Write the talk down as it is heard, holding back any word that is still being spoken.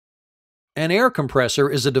An air compressor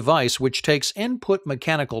is a device which takes input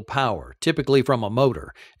mechanical power, typically from a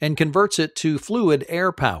motor, and converts it to fluid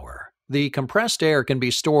air power. The compressed air can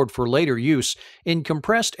be stored for later use in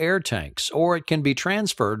compressed air tanks, or it can be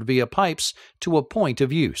transferred via pipes to a point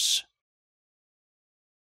of use.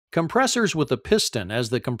 Compressors with a piston as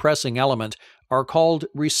the compressing element are called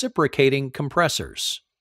reciprocating compressors.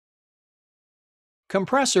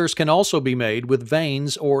 Compressors can also be made with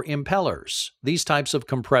vanes or impellers. These types of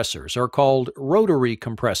compressors are called rotary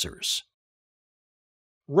compressors.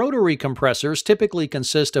 Rotary compressors typically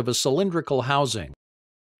consist of a cylindrical housing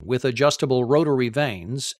with adjustable rotary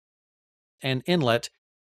vanes, an inlet,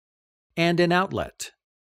 and an outlet.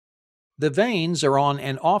 The vanes are on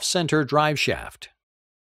an off-center drive shaft.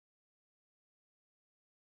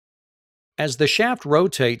 As the shaft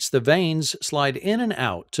rotates, the vanes slide in and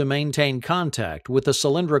out to maintain contact with the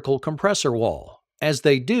cylindrical compressor wall. As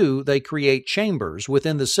they do, they create chambers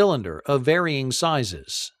within the cylinder of varying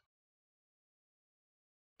sizes.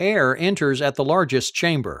 Air enters at the largest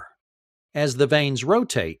chamber. As the vanes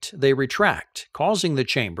rotate, they retract, causing the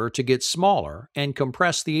chamber to get smaller and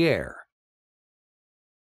compress the air.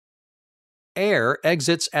 Air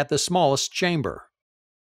exits at the smallest chamber.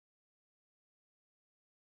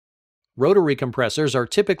 Rotary compressors are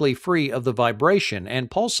typically free of the vibration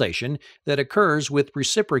and pulsation that occurs with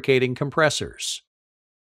reciprocating compressors.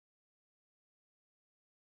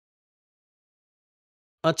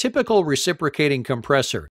 A typical reciprocating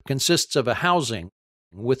compressor consists of a housing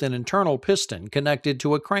with an internal piston connected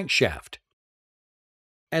to a crankshaft.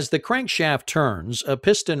 As the crankshaft turns, a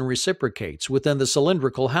piston reciprocates within the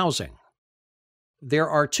cylindrical housing. There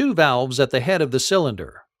are two valves at the head of the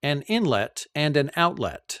cylinder, an inlet and an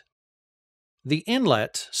outlet. The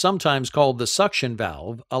inlet, sometimes called the suction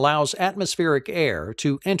valve, allows atmospheric air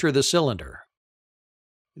to enter the cylinder.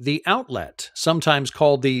 The outlet, sometimes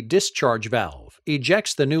called the discharge valve,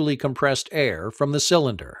 ejects the newly compressed air from the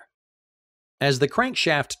cylinder. As the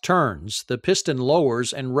crankshaft turns, the piston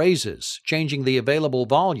lowers and raises, changing the available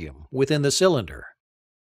volume within the cylinder.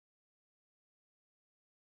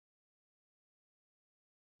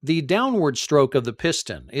 The downward stroke of the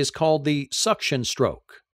piston is called the suction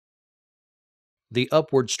stroke. The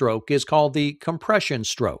upward stroke is called the compression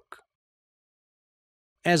stroke.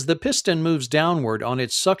 As the piston moves downward on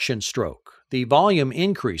its suction stroke, the volume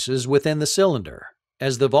increases within the cylinder.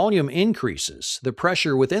 As the volume increases, the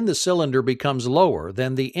pressure within the cylinder becomes lower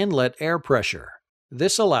than the inlet air pressure.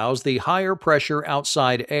 This allows the higher pressure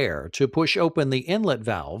outside air to push open the inlet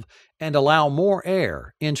valve and allow more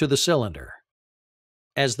air into the cylinder.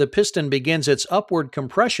 As the piston begins its upward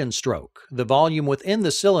compression stroke, the volume within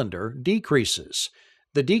the cylinder decreases.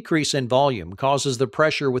 The decrease in volume causes the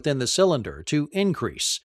pressure within the cylinder to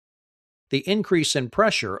increase. The increase in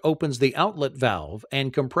pressure opens the outlet valve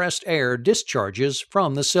and compressed air discharges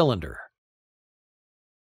from the cylinder.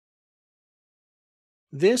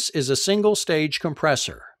 This is a single-stage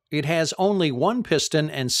compressor. It has only one piston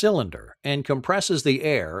and cylinder and compresses the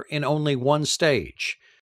air in only one stage.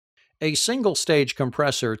 A single-stage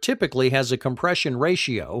compressor typically has a compression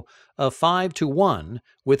ratio of 5:1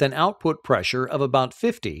 with an output pressure of about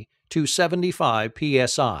 50 to 75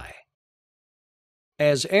 psi.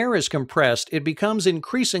 As air is compressed, it becomes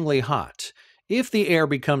increasingly hot. If the air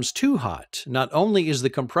becomes too hot, not only is the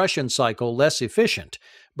compression cycle less efficient,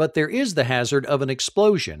 but there is the hazard of an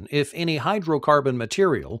explosion if any hydrocarbon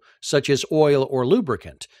material, such as oil or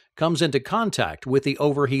lubricant, comes into contact with the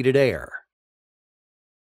overheated air.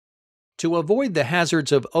 To avoid the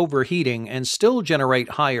hazards of overheating and still generate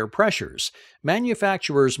higher pressures,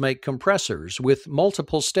 manufacturers make compressors with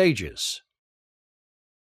multiple stages.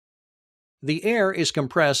 The air is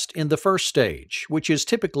compressed in the first stage, which is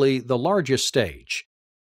typically the largest stage,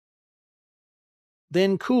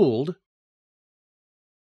 then cooled,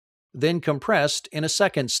 then compressed in a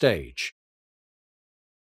second stage.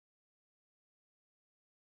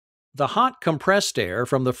 The hot compressed air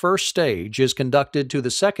from the first stage is conducted to the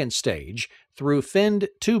second stage through finned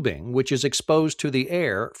tubing which is exposed to the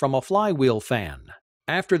air from a flywheel fan.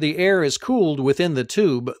 After the air is cooled within the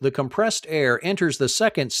tube, the compressed air enters the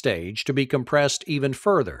second stage to be compressed even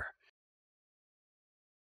further.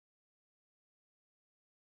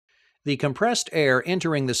 The compressed air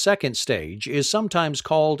entering the second stage is sometimes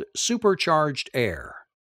called supercharged air.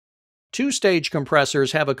 Two-stage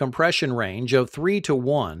compressors have a compression range of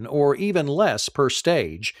 3:1 or even less per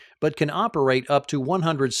stage, but can operate up to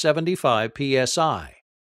 175 psi.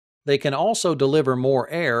 They can also deliver more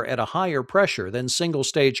air at a higher pressure than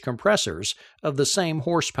single-stage compressors of the same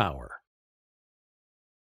horsepower.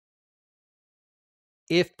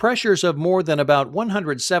 If pressures of more than about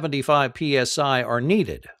 175 psi are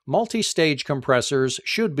needed, multi-stage compressors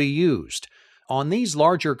should be used. On these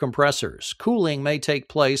larger compressors, cooling may take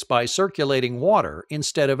place by circulating water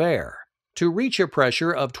instead of air. To reach a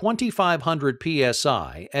pressure of 2500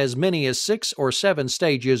 psi, as many as 6 or 7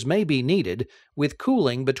 stages may be needed, with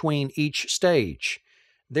cooling between each stage.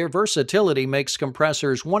 Their versatility makes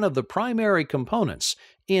compressors one of the primary components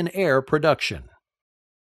in air production.